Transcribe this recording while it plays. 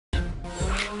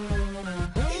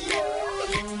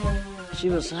She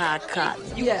was high cotton.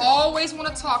 You always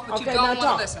want to talk, but you don't want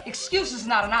to listen. Excuse is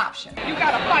not an option. You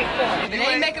got to fight for it. If it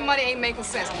ain't making money, ain't making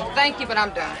sense. Thank you, but I'm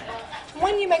done.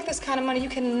 When you make this kind of money, you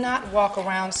cannot walk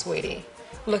around, sweetie,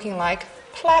 looking like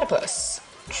platypus.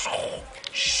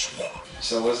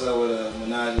 So what's up with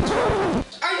Menage a Trois?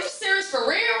 Are you serious for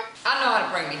real? I know how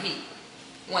to bring the heat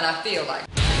when I feel like it.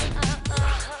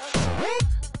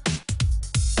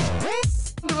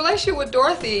 The relationship with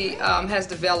Dorothy has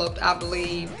developed, I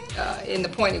believe, in the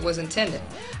point it was intended.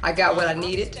 I got what I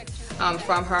needed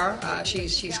from her.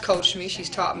 She's coached me. She's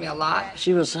taught me a lot.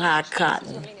 She was high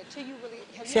cotton.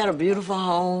 She had a beautiful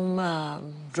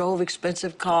home, drove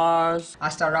expensive cars. I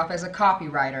started off as a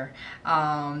copywriter,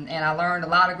 and I learned a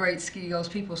lot of great skills,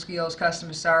 people skills,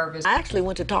 customer service. I actually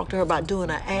went to talk to her about doing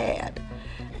an ad.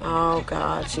 Oh,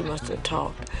 God, she must have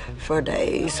talked for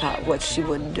days, what she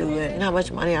wouldn't do and how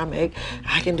much money I make.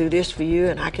 I can do this for you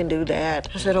and I can do that.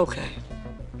 I said, okay.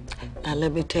 Now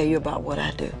let me tell you about what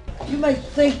I do. You may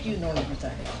think you know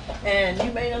everything, and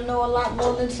you may not know a lot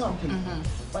more than some people.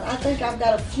 But I think I've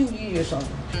got a few years on it.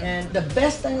 And the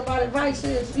best thing about advice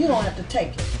is you don't have to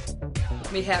take it.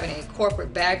 Me having a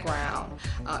corporate background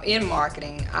in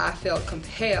marketing, I felt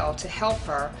compelled to help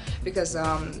her because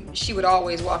she would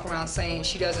always walk around saying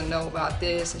she doesn't know about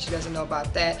this and she doesn't know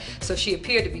about that. So she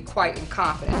appeared to be quite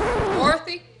incompetent.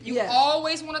 Dorothy, you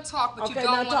always want to talk, but you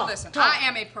don't want to listen. I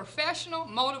am a professional,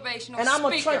 motivational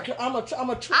speaker. I'm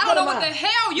a I don't know what the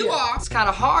hell you are. It's kind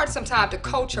of hard sometimes to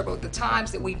coach her, but the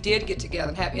times that we did get together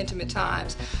and have intimate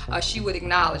times, she would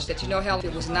acknowledge that, you know, Helen,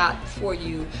 if it was not for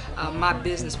you, my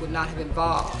business would not have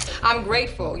evolved. I'm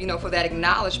grateful, you know, for that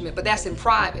acknowledgement, but that's in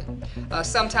private.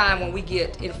 Sometime when we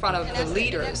get in front of the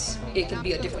leaders, it can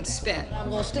be a different spin.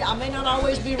 I may not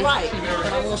always be right,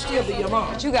 but I'm going to still be your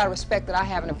mom. But you got to respect that I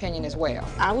have an opinion as well.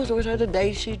 I was with her the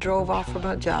day she drove off from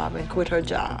her job and quit her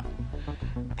job.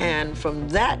 And from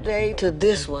that day to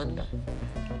this one,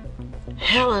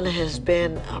 Helen has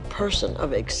been a person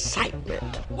of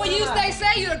excitement. Well, they say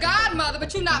you're the godmother,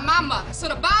 but you're not my mother. So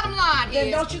the bottom line then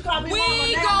is, don't you call me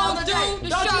we mama gonna do the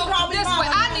don't show you call me this mama way.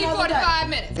 I need 45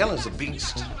 minutes. Helen's a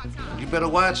beast. You better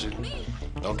watch her.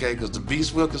 Okay, because the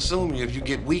beast will consume you if you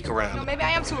get weak around her. Maybe I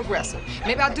am too aggressive.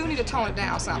 Maybe I do need to tone it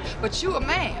down some. But you're a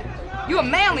man. You're a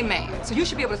manly man, so you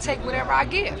should be able to take whatever I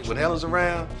give. When Helen's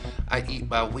around, I eat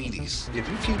my Wheaties. If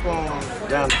you keep on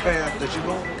down the path that you're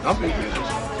going, I'm gonna be good.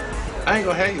 I ain't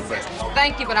gonna have you back.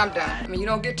 Thank you, but I'm done. I mean, you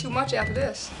don't get too much after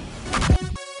this.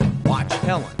 Watch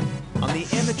Helen on the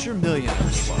Amateur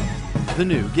Millionaires Club, the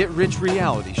new Get Rich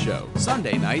reality show,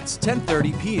 Sunday nights,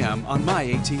 10:30 p.m. on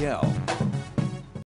MyATL.